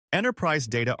Enterprise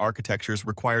data architectures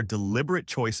require deliberate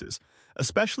choices,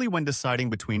 especially when deciding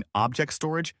between object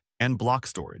storage and block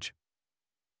storage.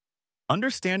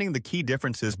 Understanding the key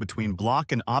differences between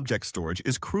block and object storage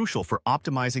is crucial for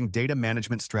optimizing data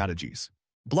management strategies.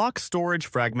 Block storage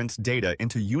fragments data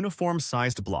into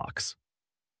uniform-sized blocks.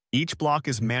 Each block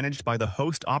is managed by the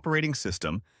host operating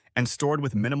system and stored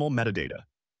with minimal metadata.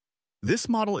 This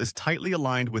model is tightly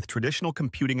aligned with traditional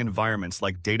computing environments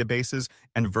like databases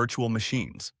and virtual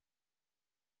machines.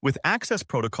 With access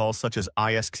protocols such as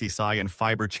iSCSI and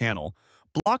Fibre Channel,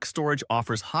 block storage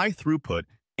offers high throughput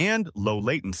and low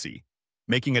latency,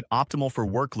 making it optimal for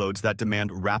workloads that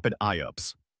demand rapid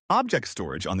IOPS. Object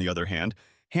storage, on the other hand,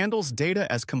 handles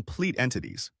data as complete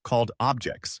entities, called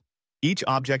objects. Each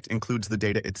object includes the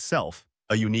data itself,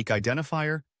 a unique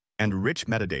identifier, and rich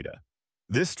metadata.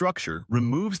 This structure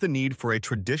removes the need for a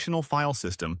traditional file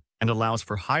system and allows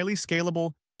for highly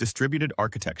scalable, distributed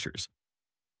architectures.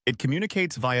 It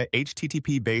communicates via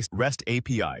HTTP-based REST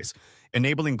APIs,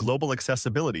 enabling global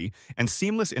accessibility and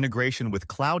seamless integration with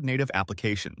cloud-native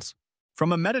applications.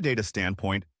 From a metadata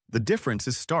standpoint, the difference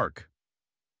is stark.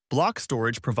 Block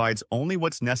storage provides only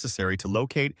what's necessary to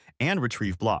locate and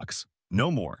retrieve blocks,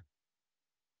 no more.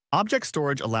 Object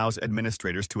storage allows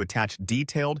administrators to attach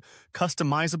detailed,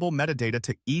 customizable metadata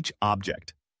to each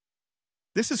object.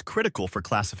 This is critical for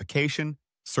classification,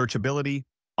 searchability,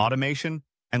 automation,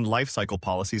 and lifecycle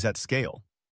policies at scale.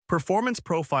 Performance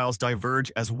profiles diverge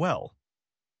as well.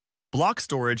 Block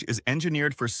storage is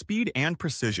engineered for speed and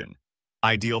precision,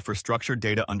 ideal for structured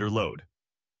data under load.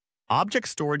 Object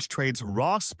storage trades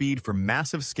raw speed for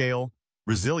massive scale,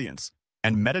 resilience,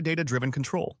 and metadata-driven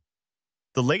control.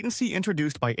 The latency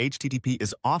introduced by HTTP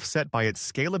is offset by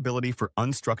its scalability for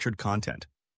unstructured content.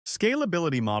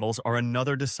 Scalability models are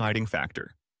another deciding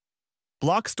factor.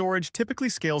 Block storage typically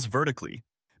scales vertically,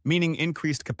 meaning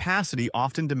increased capacity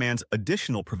often demands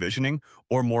additional provisioning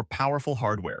or more powerful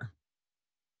hardware.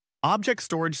 Object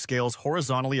storage scales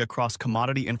horizontally across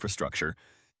commodity infrastructure,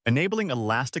 enabling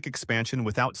elastic expansion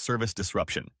without service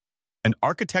disruption, an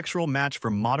architectural match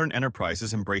for modern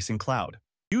enterprises embracing cloud.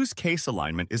 Use case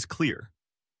alignment is clear.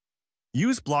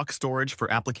 Use block storage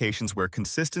for applications where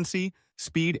consistency,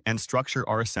 speed, and structure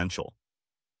are essential.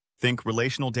 Think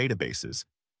relational databases,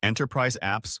 enterprise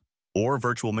apps, or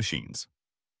virtual machines.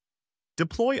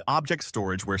 Deploy object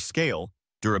storage where scale,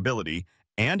 durability,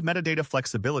 and metadata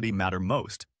flexibility matter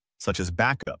most, such as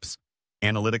backups,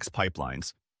 analytics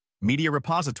pipelines, media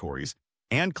repositories,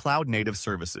 and cloud-native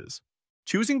services.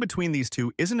 Choosing between these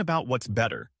two isn't about what's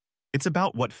better, it's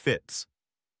about what fits.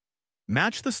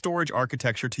 Match the storage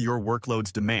architecture to your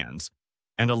workload's demands,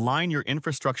 and align your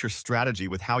infrastructure strategy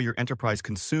with how your enterprise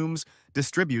consumes,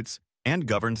 distributes, and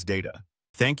governs data.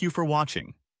 Thank you for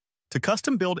watching. To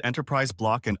custom-build enterprise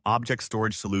block and object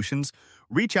storage solutions,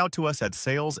 reach out to us at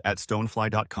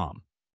sales@stonefly.com.